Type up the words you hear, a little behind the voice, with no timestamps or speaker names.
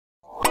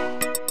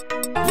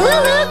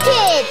LooLoo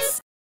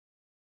Kids!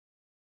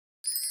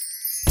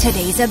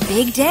 Today's a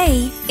big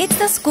day. It's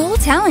the school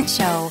talent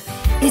show.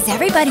 Is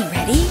everybody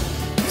ready?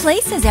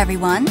 Places,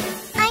 everyone.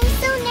 I'm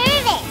so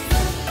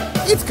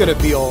nervous. It's gonna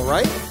be all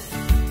right.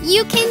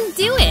 You can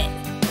do it.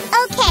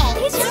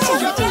 Okay.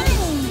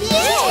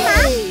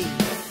 Yay!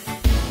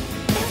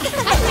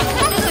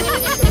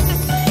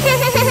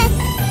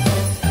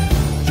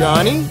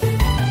 Johnny?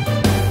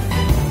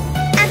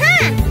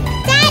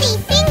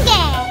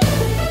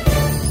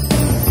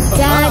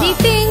 Daddy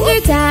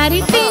Finger!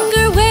 Daddy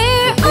finger,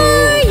 where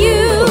are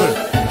you?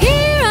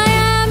 Here I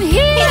am,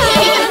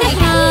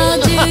 how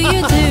do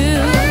you do?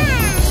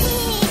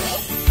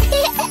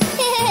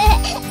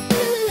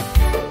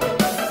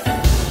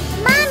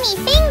 Mommy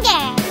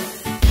Finger!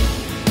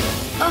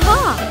 Aha!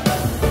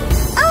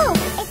 Oh,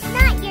 it's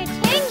not your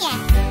turn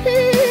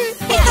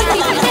yet.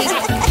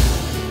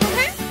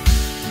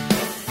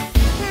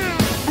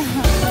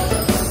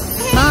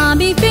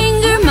 Mommy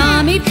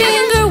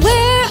finger,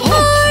 where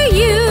are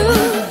you?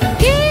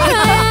 Here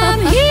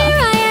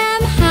I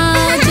am,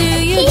 how do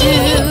you do?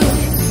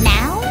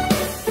 Now?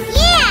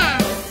 Yeah!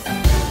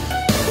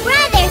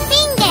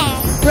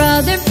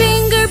 Brother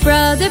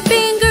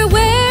Finger,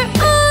 where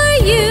are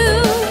you?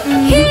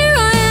 Here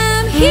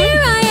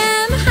I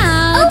am,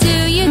 how do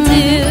you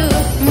do?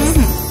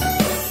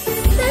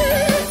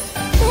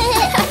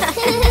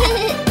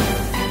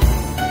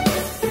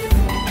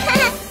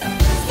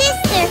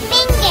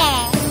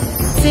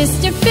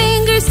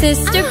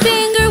 Sister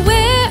Finger,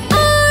 where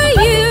are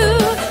you?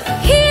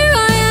 Here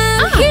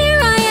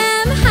I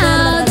am,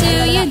 how do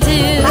you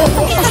do?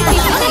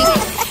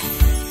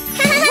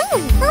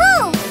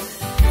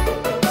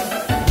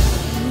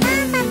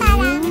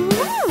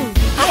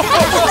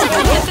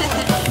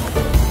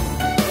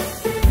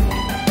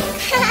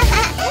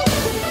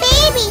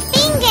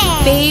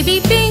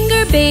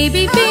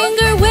 Baby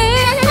Finger,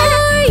 where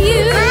are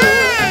you?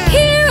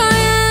 Here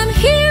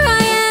I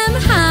am,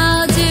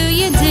 how do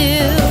you do?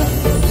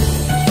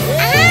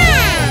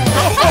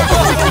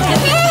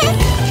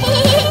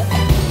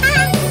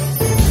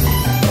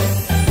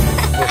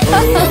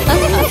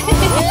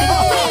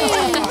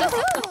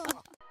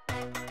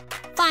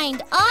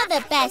 Find all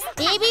the best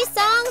baby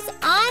songs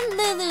on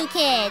LooLoo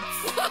Kids.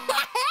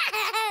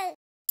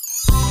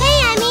 Hey,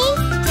 Emmy.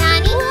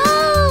 Johnny.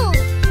 Whoa!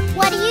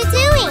 What are you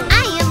doing?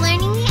 I am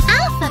learning the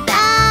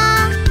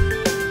alphabet.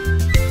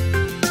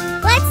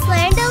 Let's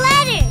learn the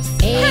letters.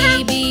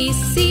 A, B,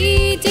 C,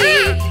 D,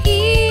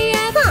 E,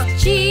 F,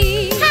 G,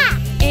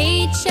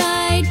 H,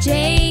 I,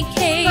 J,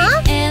 K,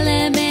 L,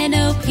 M, N,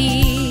 O,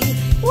 P,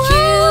 Q,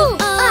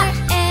 R,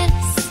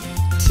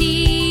 S, T,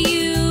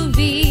 U, V,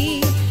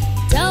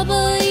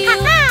 W,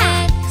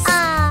 X,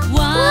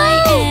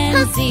 Y,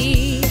 and Z.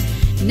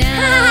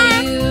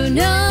 Now you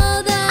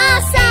know the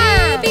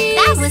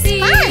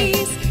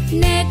ABCs.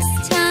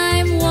 Next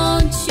time,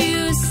 won't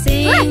you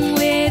sing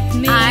with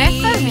me? R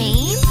for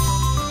rain.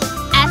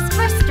 S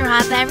for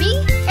strawberry.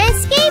 And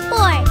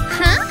skateboard.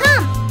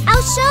 Come,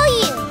 I'll show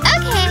you.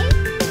 Okay.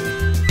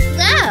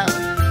 Go.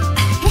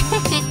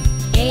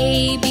 A,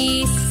 B,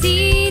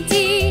 C, D,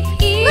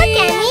 E, Look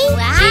at me.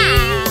 F,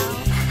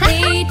 G,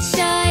 H,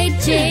 I,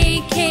 J,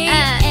 K,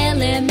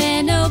 L, M,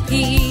 N, O, P,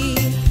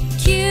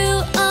 Q,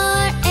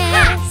 R,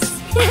 S,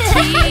 T,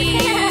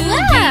 U,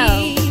 V,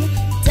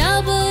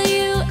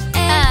 W,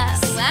 X,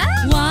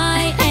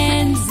 Y,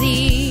 and Z.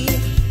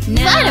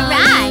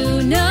 Now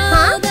you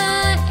know the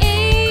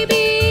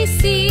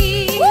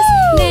ABCs.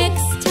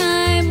 Next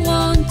time,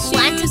 won't you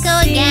Want to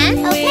go sing again?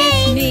 with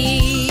Okay. me?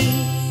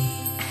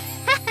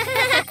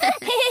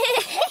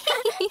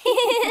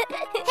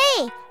 Hey,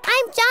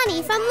 I'm Johnny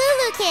from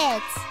LooLoo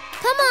Kids.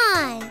 Come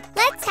on,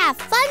 let's have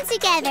fun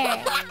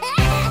together.